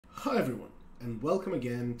Hi everyone, and welcome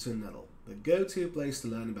again to Nettle, the go-to place to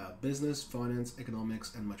learn about business, finance,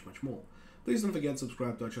 economics, and much more. Please don't forget to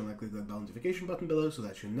subscribe to our channel and click that bell notification button below so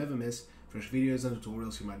that you never miss fresh videos and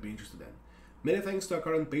tutorials you might be interested in. Many thanks to our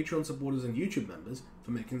current Patreon supporters and YouTube members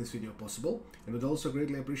for making this video possible, and we'd also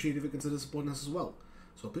greatly appreciate if you consider supporting us as well.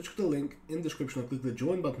 So please click the link in the description or click the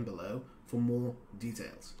join button below for more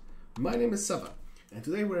details. My name is Sava, and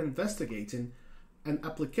today we're investigating an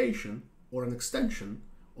application or an extension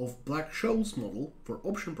of Black-Scholes model for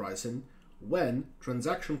option pricing when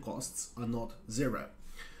transaction costs are not zero.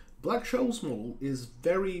 Black-Scholes model is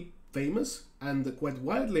very famous and quite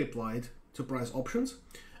widely applied to price options,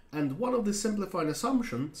 and one of the simplifying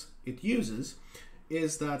assumptions it uses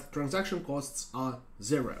is that transaction costs are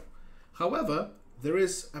zero. However, there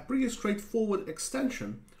is a pretty straightforward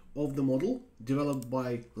extension of the model developed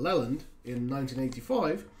by Leland in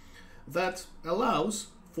 1985 that allows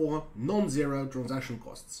for non-zero transaction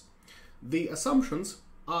costs. The assumptions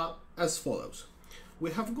are as follows.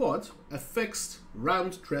 We have got a fixed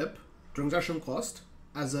round-trip transaction cost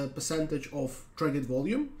as a percentage of traded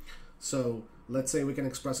volume. So let's say we can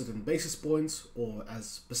express it in basis points or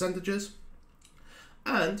as percentages.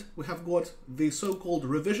 And we have got the so-called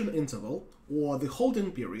revision interval or the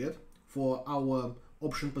holding period for our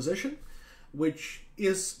option position, which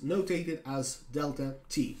is notated as delta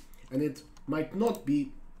T, and it might not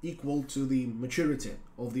be equal to the maturity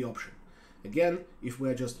of the option. Again, if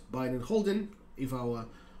we're just buying and holding, if our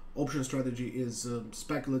option strategy is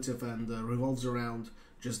speculative and revolves around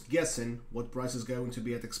just guessing what price is going to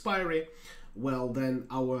be at expiry, well then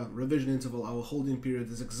our revision interval, our holding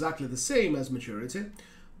period is exactly the same as maturity.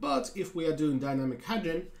 But if we are doing dynamic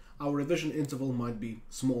hedging, our revision interval might be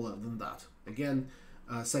smaller than that. Again,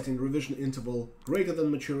 setting revision interval greater than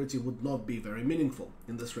maturity would not be very meaningful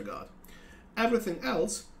in this regard. Everything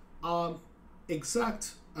else are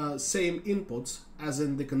exact same inputs as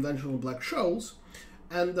in the conventional Black-Scholes,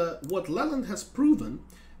 and what Leland has proven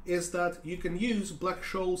is that you can use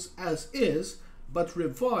Black-Scholes as is, but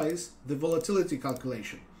revise the volatility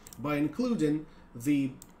calculation by including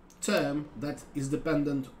the term that is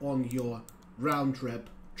dependent on your round-trip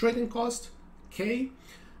trading cost, K,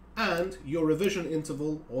 and your revision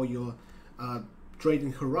interval or your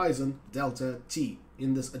trading horizon, delta T,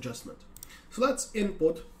 in this adjustment. So let's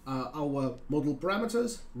input our model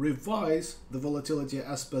parameters, revise the volatility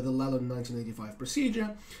as per the Leland 1985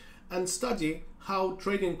 procedure, and study how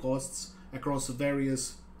trading costs across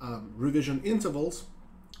various revision intervals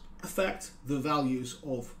affect the values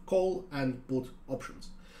of call and put options.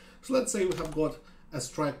 So let's say we have got a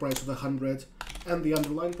strike price of 100 and the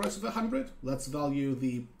underlying price of 100. Let's value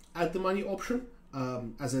the at the money option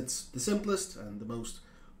as it's the simplest and the most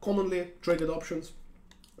commonly traded options.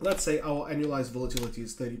 Let's say our annualized volatility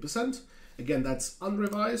is 30%. Again, that's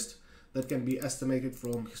unrevised. That can be estimated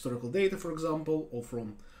from historical data, for example, or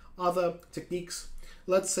from other techniques.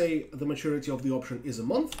 Let's say the maturity of the option is a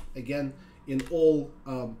month. Again, in all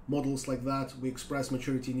models like that, we express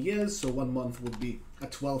maturity in years, so 1 month would be a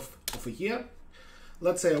 12th of a year.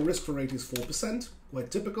 Let's say our risk-free rate is 4%, quite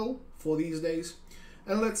typical for these days.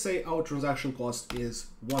 And let's say our transaction cost is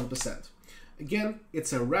 1%. Again,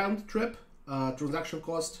 it's a round trip transaction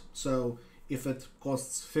cost, so if it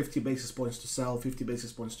costs 50 basis points to sell, 50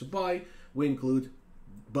 basis points to buy, we include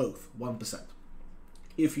both 1%.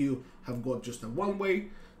 If you have got just a one-way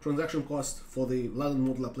transaction cost for the Leland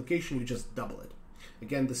model application, you just double it.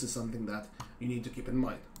 Again, this is something that you need to keep in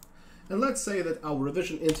mind. And let's say that our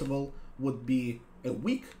revision interval would be a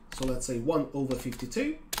week, so let's say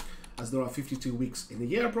 1/52, as there are 52 weeks in a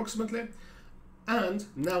year approximately. And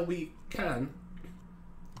now we can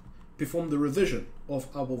perform the revision of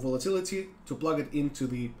our volatility to plug it into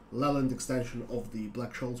the Leland extension of the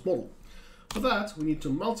Black-Scholes model. For that, we need to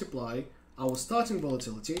multiply our starting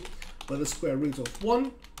volatility by the square root of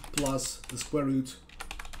 1 plus the square root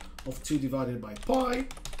of 2 divided by pi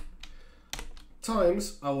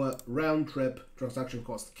times our round-trip transaction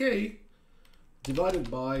cost K divided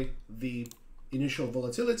by the initial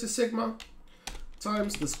volatility sigma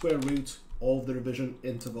times the square root of the revision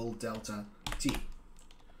interval delta T.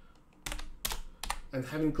 And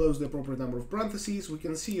having closed the appropriate number of parentheses, we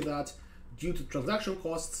can see that due to transaction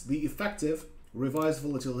costs, the effective revised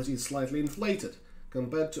volatility is slightly inflated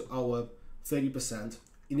compared to our 30%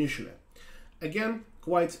 initially. Again,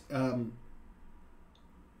 quite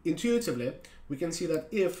intuitively, we can see that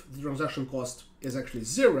if the transaction cost is actually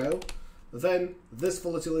 0, then this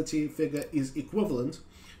volatility figure is equivalent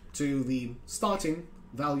to the starting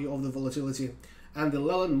value of the volatility, and the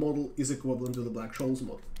Leland model is equivalent to the Black-Scholes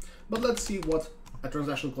model. But let's see what a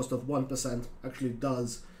transaction cost of 1% actually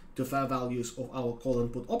does to fair values of our call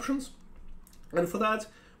and put options. And for that,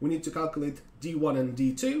 we need to calculate D1 and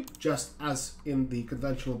D2, just as in the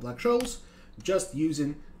conventional Black-Scholes, just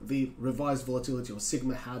using the revised volatility, or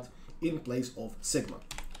sigma hat, in place of sigma.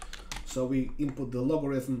 So we input the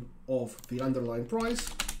logarithm of the underlying price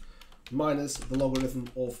minus the logarithm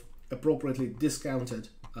of appropriately discounted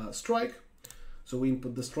strike. So we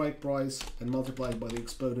input the strike price and multiply it by the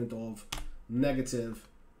exponent of negative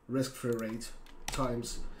risk-free rate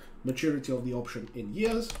times maturity of the option in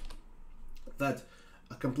years. That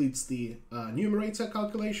completes the numerator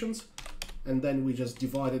calculations, and then we just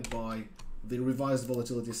divide it by the revised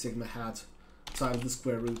volatility sigma hat times the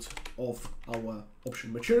square root of our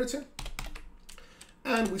option maturity,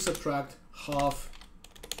 and we subtract half,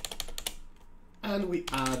 and we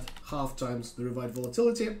add half times the revised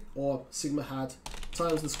volatility, or sigma hat,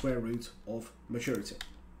 times the square root of maturity.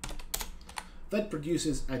 That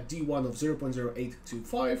produces a D1 of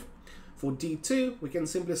 0.0825. For D2, we can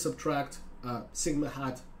simply subtract sigma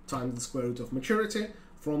hat times the square root of maturity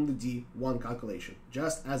from the D1 calculation,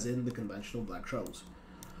 just as in the conventional Black-Scholes.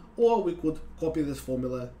 Or we could copy this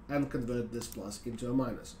formula and convert this plus into a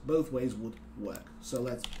minus. Both ways would work. So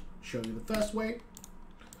let's show you the first way.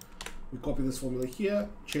 We copy this formula here,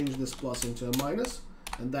 change this plus into a minus,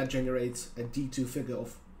 and that generates a D2 figure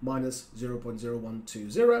of minus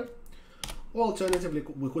 0.0120. Or alternatively,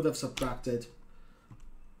 we could have subtracted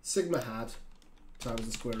sigma hat times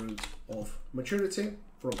the square root of maturity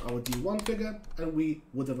from our D1 figure, and we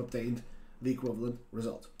would have obtained the equivalent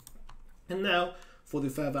result. And now, for the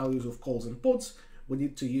fair values of calls and puts, we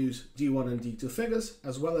need to use D1 and D2 figures,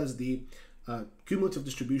 as well as the cumulative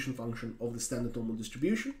distribution function of the standard normal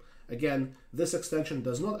distribution. Again, this extension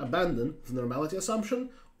does not abandon the normality assumption,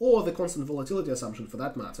 or the constant volatility assumption for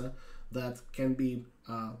that matter, that can be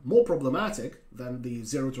more problematic than the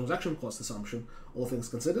zero transaction cost assumption, all things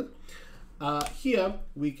considered. Here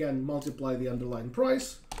we can multiply the underlying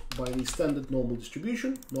price by the standard normal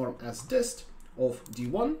distribution, norm as dist, of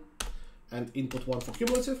D1, and input 1 for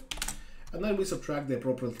cumulative, and then we subtract the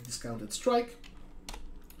appropriately discounted strike.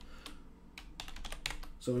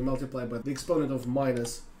 So we multiply by the exponent of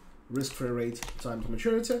minus risk-free rate times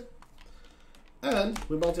maturity, and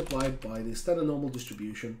we multiply by the standard normal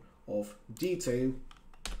distribution of D2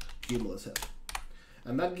 cumulative.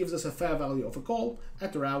 And that gives us a fair value of a call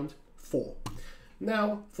at around 4.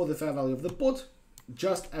 Now, for the fair value of the put,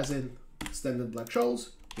 just as in standard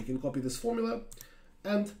Black-Scholes, we can copy this formula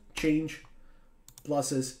and change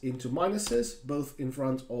pluses into minuses, both in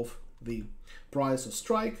front of the price or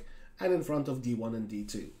strike and in front of D1 and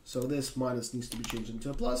D2. So this minus needs to be changed into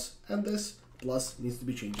a plus, and this plus needs to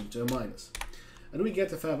be changed into a minus. And we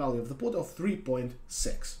get a fair value of the put of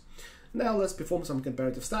 3.6. Now let's perform some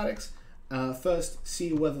comparative statics. First,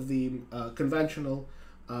 see whether the conventional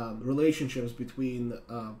relationships between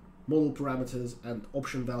model parameters and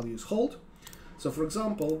option values hold. So for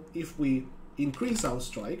example, if we increase our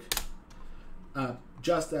strike,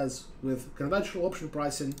 just as with conventional option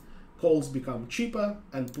pricing, calls become cheaper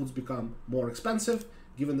and puts become more expensive,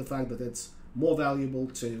 given the fact that it's more valuable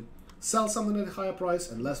to sell something at a higher price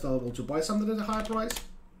and less valuable to buy something at a higher price.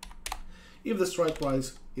 If the strike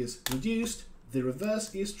price is reduced, the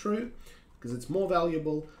reverse is true, because it's more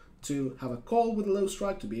valuable to have a call with a low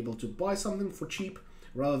strike to be able to buy something for cheap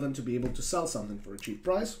rather than to be able to sell something for a cheap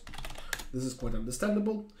price. This is quite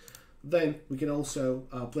understandable. Then we can also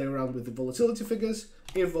play around with the volatility figures.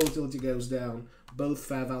 If volatility goes down, both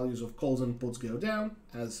fair values of calls and puts go down,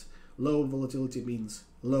 as lower volatility means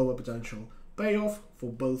lower potential payoff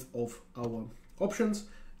for both of our options,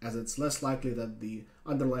 as it's less likely that the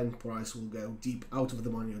underlying price will go deep out of the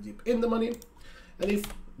money or deep in the money. And if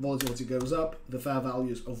volatility goes up, the fair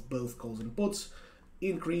values of both calls and puts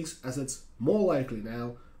increase, as it's more likely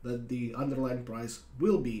now that the underlying price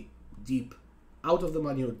will be deep out of the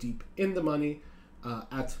money or deep in the money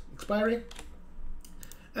at expiry.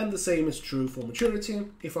 And the same is true for maturity.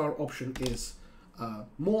 If our option is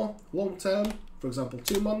more long-term, for example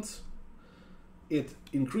 2 months, it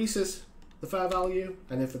increases the fair value,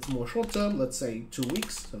 and if it's more short-term, let's say 2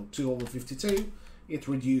 weeks, so 2/52, it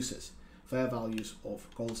reduces fair values of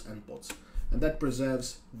calls and puts. And that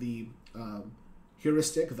preserves the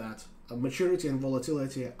heuristic that maturity and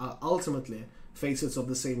volatility are ultimately facets of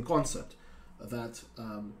the same concept, that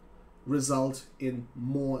result in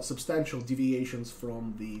more substantial deviations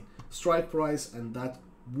from the strike price, and that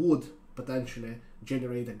would potentially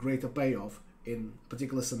generate a greater payoff in a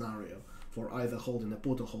particular scenario for either holding a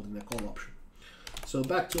put or holding a call option. So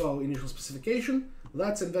back to our initial specification,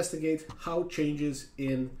 let's investigate how changes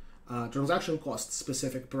in transaction cost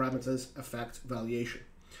specific parameters affect valuation.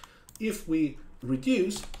 If we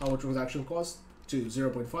reduce our transaction cost to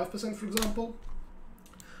 0.5%, for example,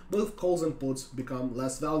 both calls and puts become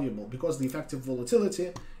less valuable because the effective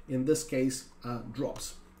volatility in this case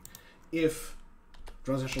drops. If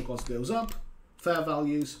transaction cost goes up, fair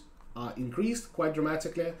values are increased quite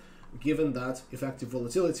dramatically, given that effective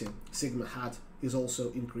volatility, sigma hat, is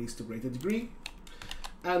also increased to a greater degree.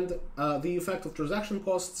 And the effect of transaction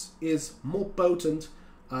costs is more potent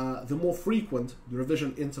the more frequent the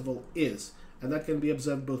revision interval is. And that can be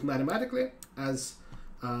observed both mathematically, as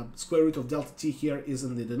square root of delta t here is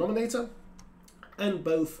in the denominator, and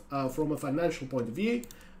both from a financial point of view,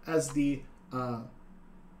 as the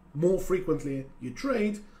more frequently you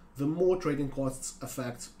trade, the more trading costs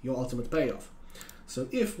affect your ultimate payoff. So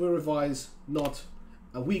if we revise not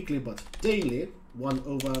weekly but daily, 1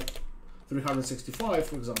 over 365,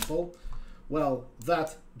 for example, well,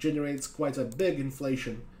 that generates quite a big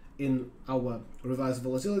inflation in our revised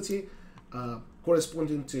volatility,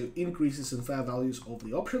 corresponding to increases in fair values of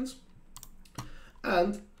the options.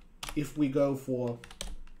 And if we go for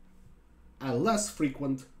a less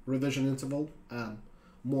frequent revision interval,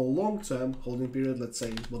 more long-term holding period, let's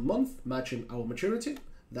say 1 month, matching our maturity,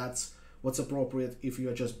 that's what's appropriate if you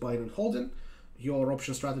are just buying and holding your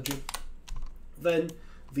option strategy, then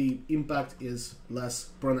the impact is less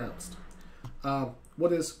pronounced.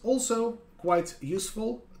 What is also quite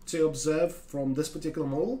useful to observe from this particular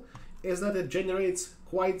model is that it generates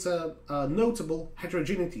quite notable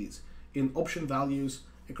heterogeneities in option values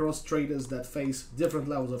across traders that face different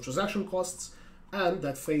levels of transaction costs and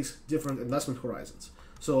that face different investment horizons.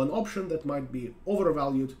 So an option that might be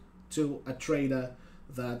overvalued to a trader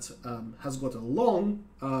that has got a long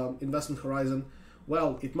investment horizon,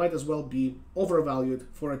 well, it might as well be overvalued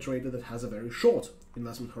for a trader that has a very short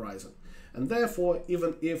investment horizon. And therefore,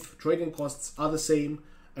 even if trading costs are the same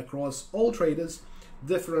across all traders,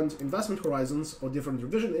 different investment horizons or different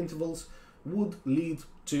revision intervals would lead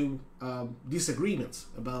to disagreements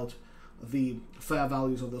about the fair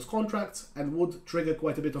values of those contracts and would trigger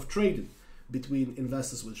quite a bit of trading between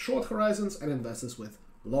investors with short horizons and investors with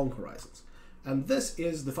long horizons. And this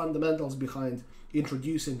is the fundamentals behind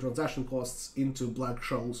introducing transaction costs into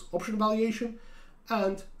Black-Scholes option valuation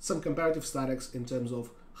and some comparative statistics in terms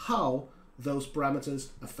of how those parameters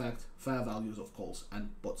affect fair values of calls and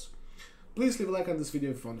puts. Please leave a like on this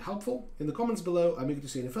video if you found it helpful. In the comments below, I'm eager to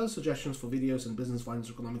see any further suggestions for videos in business, finance,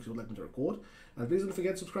 or economics you would like me to record. And please don't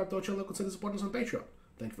forget to subscribe to our channel and consider supporting us on Patreon.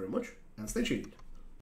 Thank you very much, and stay tuned.